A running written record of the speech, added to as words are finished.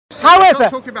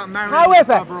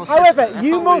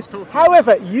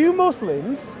However, you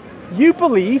Muslims, you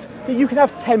believe that you can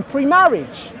have temporary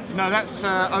marriage. No, that's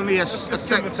only a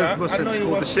sect of Muslims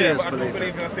called the Shias. I don't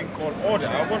believe in a thing called order.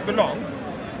 I won't belong.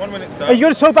 1 minute, sir. Are you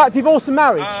going to talk about divorce and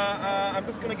marriage? I'm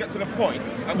just going to get to the point.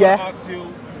 I'm going to ask you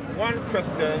one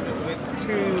question with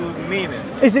two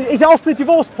meanings. Is it off the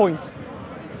divorce point?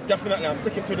 Definitely, I'm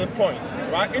sticking to the point.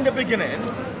 Right? In the beginning,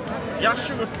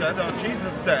 Yeshua said, or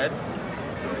Jesus said,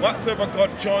 whatsoever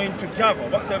God joined together,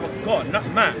 whatsoever God, not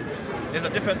man. There's a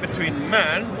difference between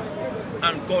man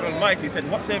and God Almighty. He said,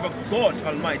 whatsoever God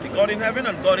Almighty, God in heaven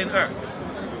and God in earth.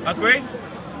 Agree?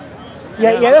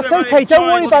 Yeah, that's okay. Don't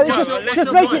worry about it.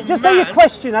 Just say your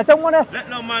question. I don't want to. Let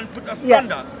no man put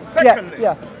asunder. Secondly,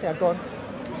 go on.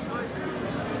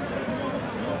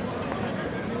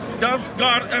 Does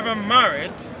God ever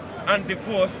married and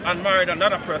divorce and married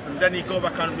another person, then he go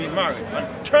back and remarry? And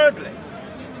thirdly,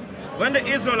 when the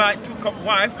Israelite took up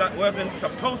wife that wasn't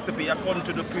supposed to be according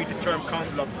to the predetermined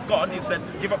counsel of God, he said,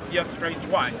 give up your strange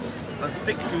wife and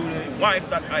stick to the wife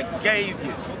that I gave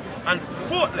you. And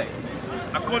fourthly,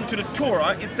 according to the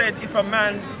Torah, he said if a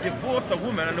man divorce a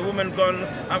woman and the woman go and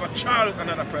have a child with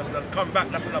another person and come back,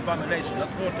 that's an abomination.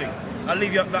 That's 4 things. I'll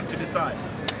leave you that to decide.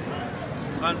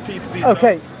 And peace be.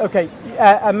 Okay.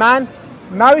 A man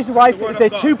marries a wife. If they're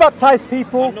two baptized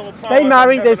people, they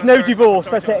marry. There's no divorce.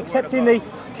 That's it, except in the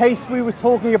case we were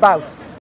talking about.